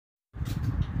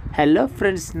Hello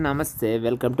friends, namaste.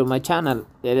 Welcome to my channel.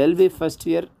 LLB first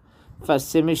year, first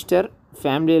semester,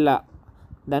 family law.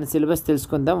 దాని syllabus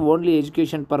తెలుసుకుందాం. Only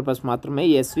education purpose మాత్రమే.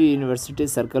 SV university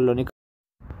సర్కిల్లోని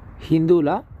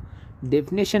హిందూలా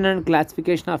definition and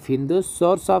classification of Hindu,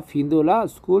 source of హిందూలా,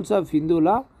 schools of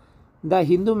హిందూలా, the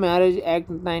Hindu marriage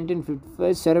act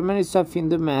 1955, ceremonies of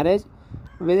Hindu marriage,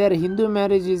 whether Hindu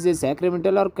marriage is a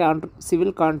sacramental or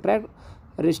civil contract,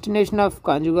 restoration of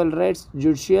conjugal rights,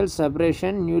 judicial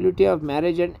separation, nullity of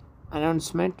marriage and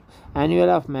announcement, annual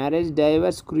of marriage,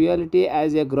 divorce, cruelty as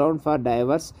a ground for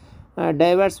divorce,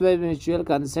 divorce by mutual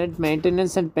consent,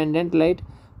 maintenance and pendant light,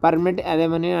 permanent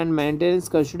alimony and maintenance,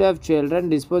 custody of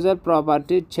children, disposal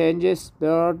property, changes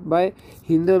brought by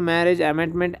Hindu Marriage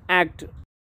Amendment Act.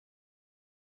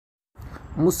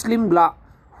 Muslim law.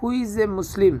 Who is a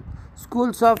Muslim?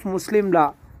 Schools of Muslim law.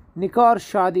 Nikah or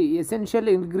Shadi, essential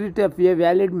ingredient of a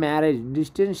valid marriage.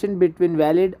 Distinction between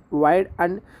valid, void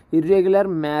and irregular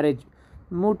marriage.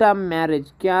 Muta marriage.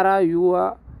 Kyara, Yua,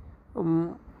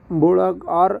 Bulag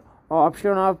or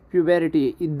option of puberty.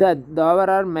 Iddad, Dawar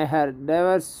or Meher.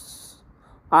 Divorce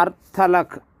or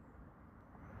Talak.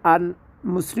 And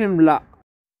Muslim law.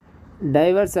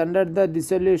 Divorce under the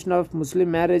Dissolution of Muslim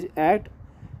Marriage Act.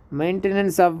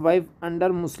 Maintenance of wife under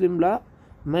Muslim law.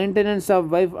 Maintenance of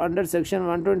wife under section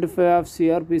 125 of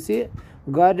CRPC.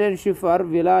 Guardianship for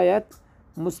Vilayat.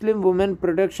 Muslim Women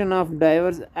Protection of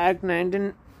Divorce Act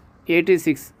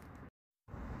 1986.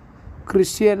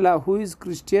 Christian law. Who is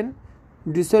Christian?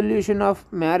 Dissolution of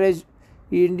Marriage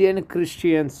Indian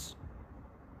Christians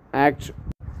Act.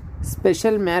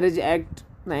 Special Marriage Act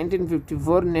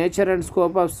 1954. Nature and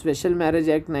scope of Special Marriage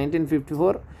Act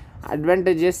 1954.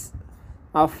 Advantages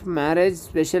of Marriage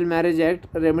Special Marriage Act,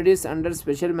 remedies under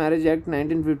Special Marriage Act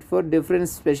 1954, difference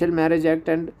Special Marriage Act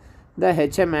and the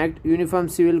HM Act, Uniform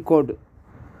Civil Code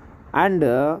and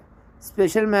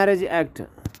Special Marriage Act.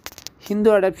 Hindu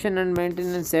Adoption and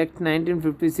Maintenance Act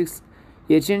 1956,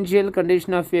 essential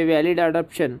condition of a valid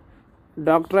adoption,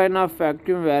 doctrine of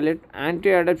active valid,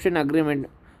 anti-adoption agreement,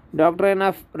 doctrine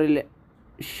of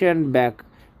relation back,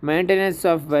 maintenance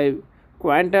of wife,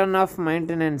 quantum of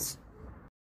maintenance.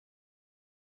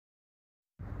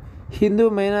 Hindu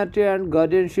Minority and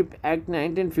Guardianship Act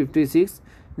 1956,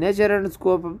 nature and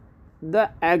scope of the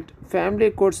Act, Family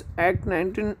Courts Act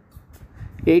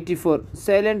 1984,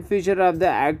 silent feature of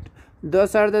the Act.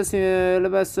 Those are the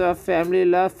syllabus of family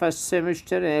law first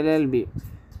semester LLB.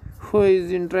 Who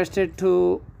is interested to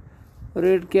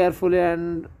read carefully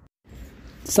and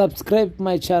subscribe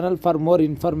my channel for more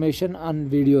information and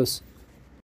videos.